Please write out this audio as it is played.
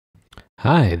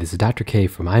Hi, this is Dr. K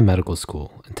from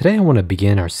iMedicalSchool, and today I want to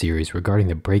begin our series regarding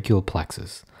the brachial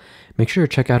plexus. Make sure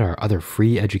to check out our other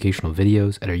free educational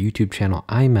videos at our YouTube channel,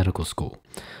 iMedicalSchool.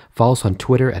 Follow us on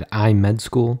Twitter at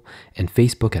iMedSchool and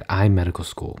Facebook at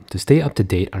iMedicalSchool to stay up to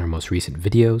date on our most recent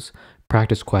videos,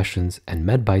 practice questions, and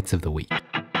med bites of the week.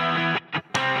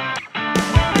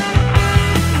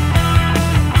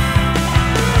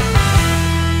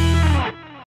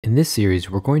 In this series,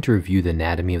 we're going to review the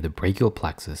anatomy of the brachial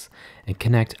plexus and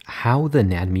connect how the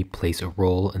anatomy plays a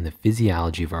role in the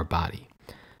physiology of our body.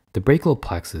 The brachial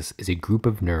plexus is a group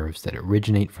of nerves that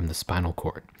originate from the spinal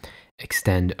cord,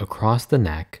 extend across the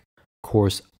neck,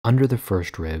 course under the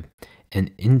first rib,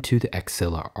 and into the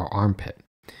axilla or armpit.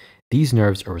 These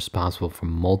nerves are responsible for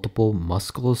multiple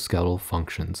musculoskeletal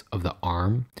functions of the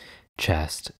arm,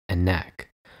 chest, and neck.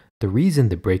 The reason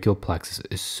the brachial plexus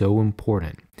is so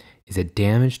important is that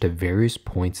damage to various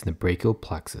points in the brachial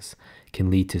plexus can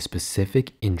lead to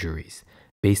specific injuries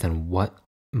based on what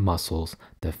muscles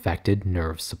the affected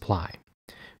nerves supply.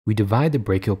 We divide the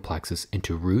brachial plexus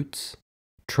into roots,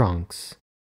 trunks,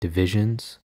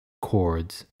 divisions,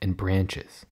 cords, and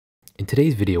branches. In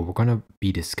today's video, we're going to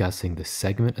be discussing the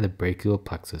segment of the brachial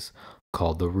plexus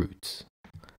called the roots.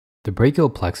 The brachial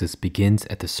plexus begins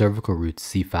at the cervical roots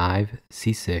C5,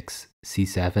 C6,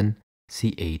 C7,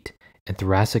 C8, and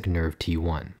thoracic nerve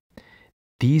T1.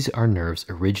 These are nerves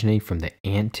originating from the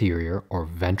anterior or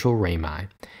ventral rami,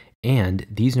 and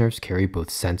these nerves carry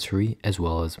both sensory as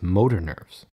well as motor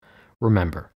nerves.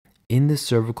 Remember, in the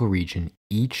cervical region,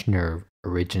 each nerve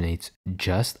originates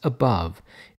just above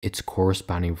its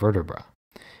corresponding vertebra,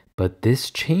 but this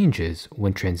changes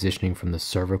when transitioning from the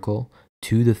cervical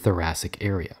to the thoracic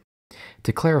area.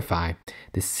 To clarify,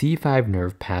 the C5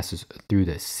 nerve passes through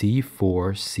the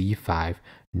C4-C5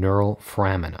 neural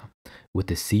foramina, with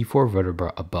the C4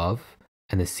 vertebra above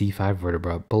and the C5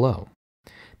 vertebra below.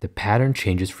 The pattern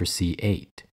changes for C8.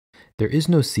 There is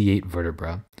no C8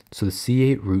 vertebra, so the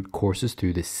C8 root courses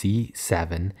through the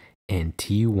C7 and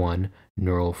T1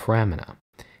 neural foramina,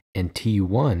 and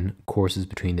T1 courses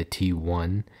between the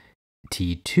T1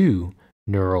 T2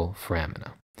 neural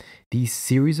foramina. These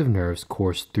series of nerves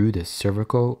course through the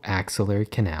cervico-axillary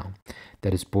canal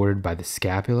that is bordered by the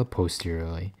scapula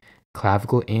posteriorly,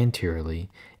 clavicle anteriorly,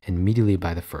 and medially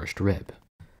by the first rib.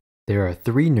 There are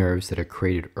three nerves that are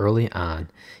created early on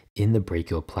in the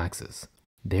brachial plexus.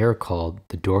 They are called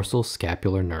the dorsal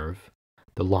scapular nerve,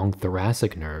 the long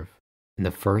thoracic nerve, and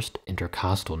the first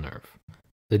intercostal nerve.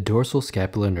 The dorsal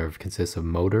scapular nerve consists of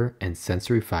motor and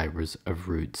sensory fibers of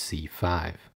root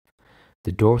C5.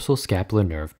 The dorsal scapular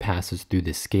nerve passes through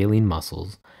the scalene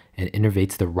muscles and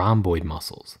innervates the rhomboid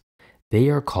muscles. They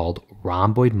are called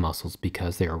rhomboid muscles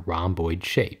because they are rhomboid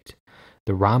shaped.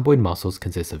 The rhomboid muscles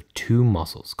consist of two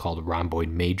muscles called rhomboid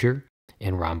major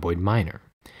and rhomboid minor.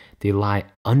 They lie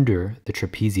under the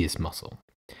trapezius muscle.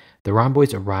 The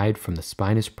rhomboids arrive from the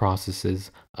spinous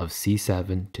processes of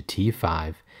C7 to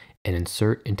T5 and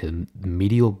insert into the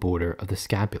medial border of the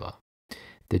scapula.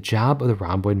 The job of the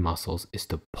rhomboid muscles is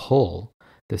to pull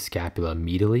the scapula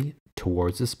medially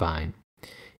towards the spine.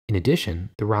 In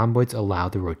addition, the rhomboids allow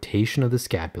the rotation of the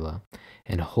scapula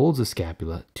and holds the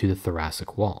scapula to the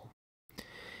thoracic wall.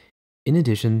 In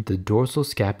addition, the dorsal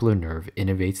scapular nerve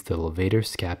innervates the levator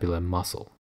scapula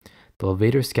muscle. The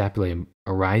levator scapula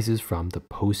arises from the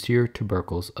posterior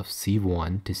tubercles of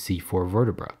C1 to C4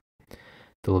 vertebra.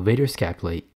 The levator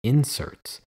scapula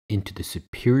inserts into the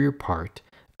superior part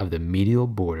of the medial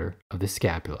border of the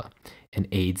scapula and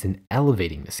aids in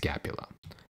elevating the scapula.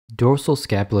 Dorsal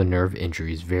scapular nerve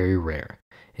injury is very rare,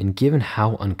 and given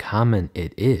how uncommon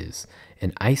it is,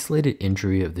 an isolated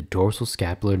injury of the dorsal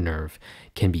scapular nerve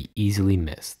can be easily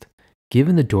missed.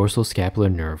 Given the dorsal scapular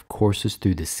nerve courses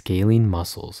through the scalene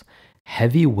muscles,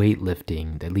 heavy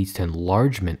weightlifting that leads to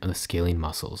enlargement of the scalene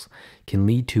muscles can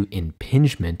lead to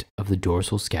impingement of the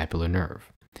dorsal scapular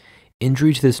nerve.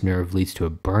 Injury to this nerve leads to a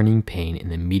burning pain in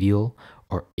the medial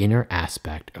or inner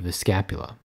aspect of the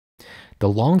scapula. The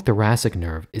long thoracic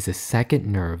nerve is the second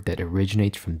nerve that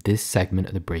originates from this segment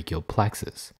of the brachial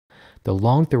plexus. The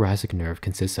long thoracic nerve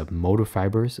consists of motor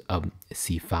fibers of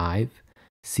C5,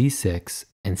 C6,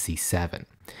 and C7.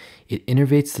 It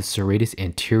innervates the serratus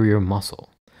anterior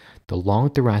muscle. The long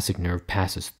thoracic nerve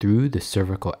passes through the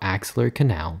cervical axillary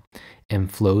canal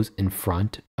and flows in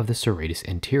front of the serratus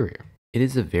anterior. It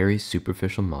is a very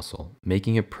superficial muscle,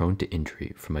 making it prone to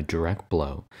injury from a direct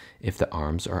blow if the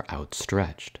arms are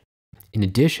outstretched. In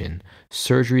addition,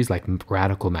 surgeries like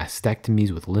radical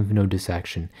mastectomies with lymph node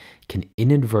dissection can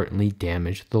inadvertently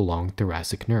damage the long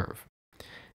thoracic nerve.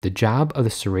 The job of the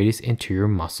serratus anterior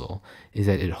muscle is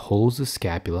that it holds the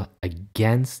scapula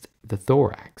against the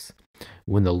thorax.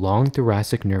 When the long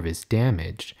thoracic nerve is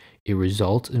damaged, it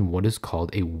results in what is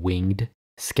called a winged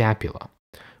scapula.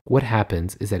 What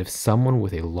happens is that if someone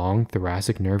with a long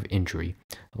thoracic nerve injury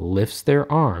lifts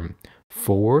their arm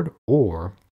forward,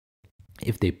 or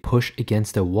if they push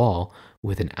against a wall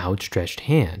with an outstretched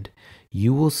hand,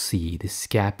 you will see the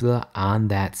scapula on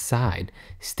that side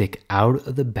stick out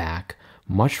of the back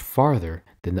much farther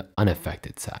than the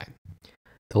unaffected side.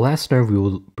 The last nerve we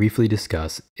will briefly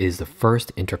discuss is the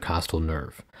first intercostal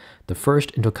nerve. The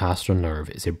first intercostal nerve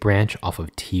is a branch off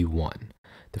of T1.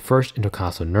 The first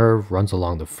intercostal nerve runs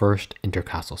along the first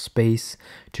intercostal space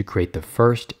to create the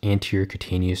first anterior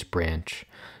cutaneous branch,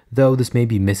 though this may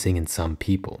be missing in some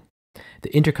people.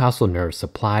 The intercostal nerves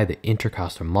supply the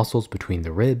intercostal muscles between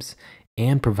the ribs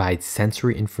and provide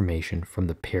sensory information from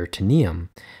the peritoneum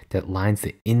that lines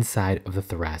the inside of the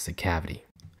thoracic cavity.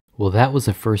 Well, that was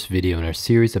the first video in our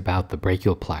series about the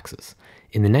brachial plexus.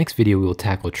 In the next video, we will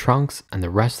tackle trunks and the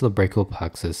rest of the brachial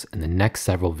plexus in the next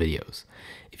several videos.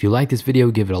 If you like this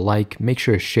video, give it a like. Make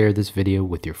sure to share this video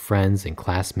with your friends and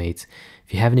classmates.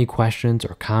 If you have any questions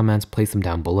or comments, place them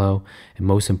down below, and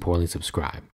most importantly,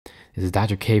 subscribe. This is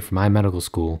Dr. K from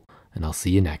iMedicalSchool, and I'll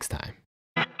see you next time.